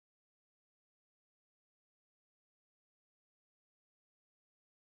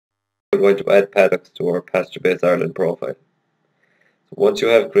we're going to add paddocks to our PastureBase Ireland profile. So once you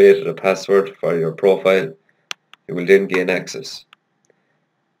have created a password for your profile, you will then gain access.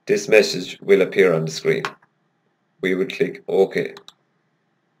 This message will appear on the screen. We will click OK.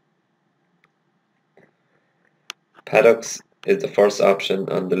 Paddocks is the first option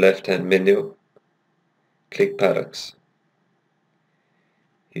on the left-hand menu. Click Paddocks.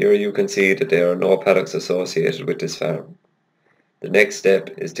 Here you can see that there are no paddocks associated with this farm. The next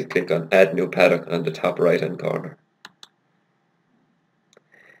step is to click on Add New Paddock on the top right-hand corner.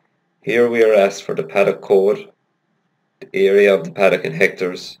 Here we are asked for the paddock code, the area of the paddock in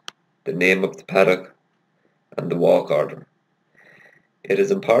hectares, the name of the paddock, and the walk order. It is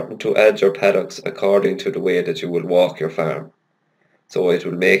important to add your paddocks according to the way that you will walk your farm, so it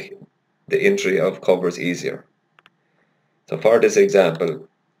will make the entry of covers easier. So for this example,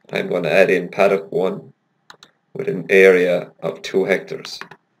 I'm going to add in paddock 1 with an area of 2 hectares.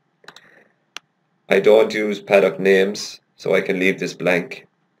 I don't use paddock names, so I can leave this blank.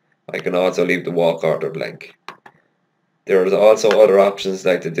 I can also leave the walk order blank. There are also other options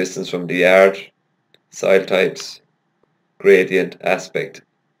like the distance from the yard, soil types, gradient, aspect,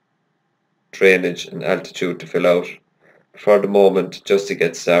 drainage and altitude to fill out. For the moment, just to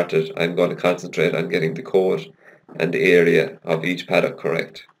get started, I'm going to concentrate on getting the code and the area of each paddock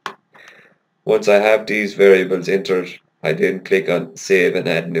correct. Once I have these variables entered, I then click on Save and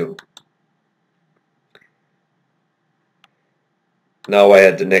Add New. Now I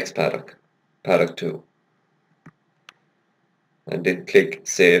add the next paddock, paddock 2, and then click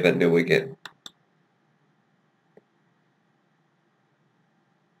Save and New again.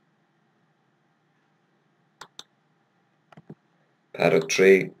 Paddock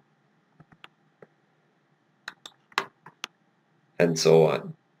 3, and so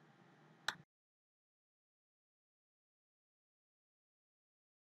on.